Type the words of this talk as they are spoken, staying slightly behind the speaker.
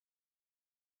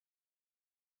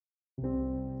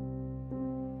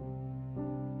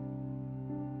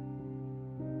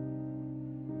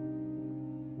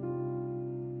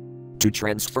To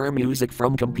transfer music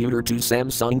from computer to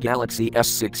Samsung Galaxy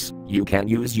S6, you can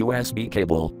use USB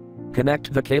cable.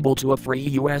 Connect the cable to a free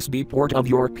USB port of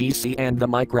your PC and the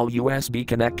micro USB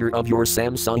connector of your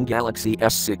Samsung Galaxy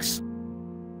S6.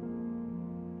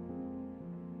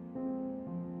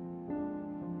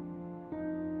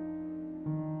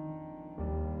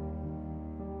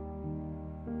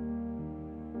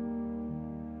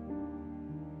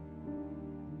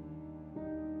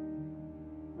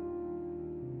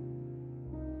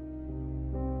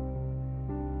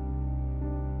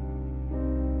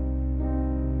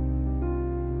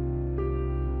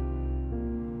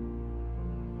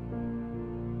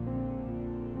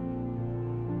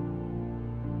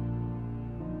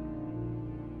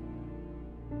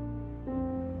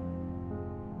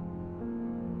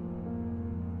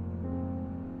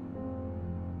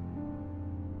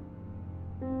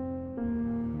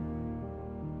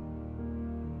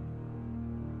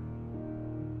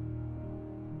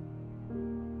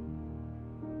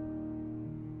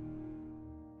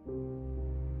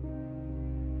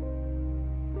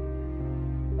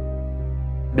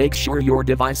 Make sure your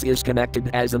device is connected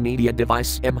as a media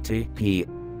device MTP.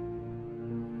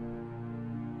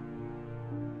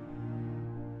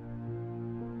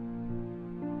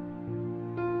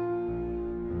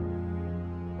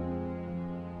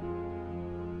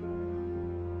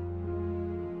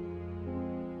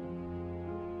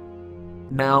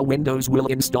 Now Windows will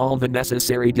install the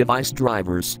necessary device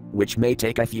drivers, which may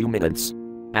take a few minutes.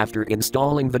 After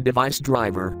installing the device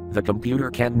driver, the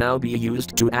computer can now be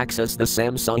used to access the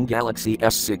Samsung Galaxy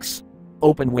S6.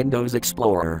 Open Windows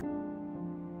Explorer.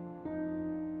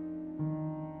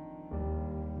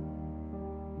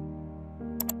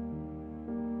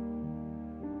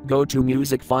 Go to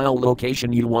music file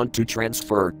location you want to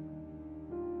transfer.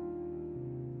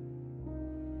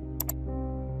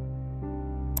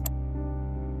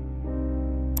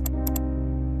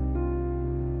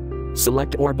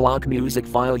 Select or block music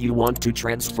file you want to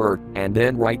transfer, and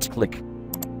then right-click.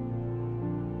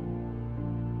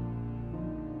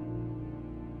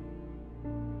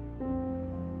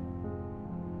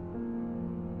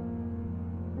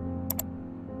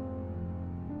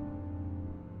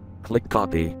 Click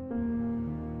Copy.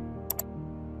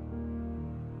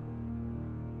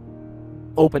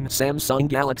 Open Samsung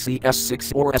Galaxy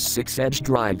S6 or S6 Edge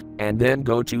drive, and then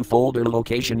go to folder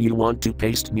location you want to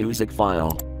paste music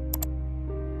file.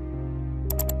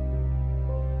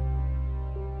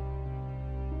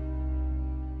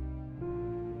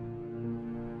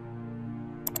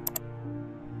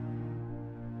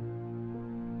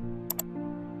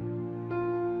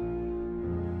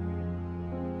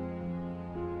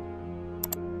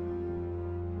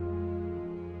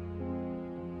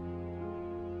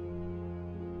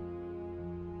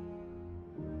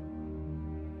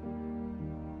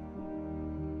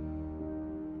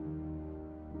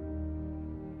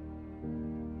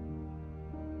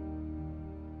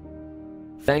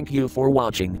 Thank you for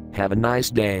watching. Have a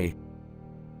nice day.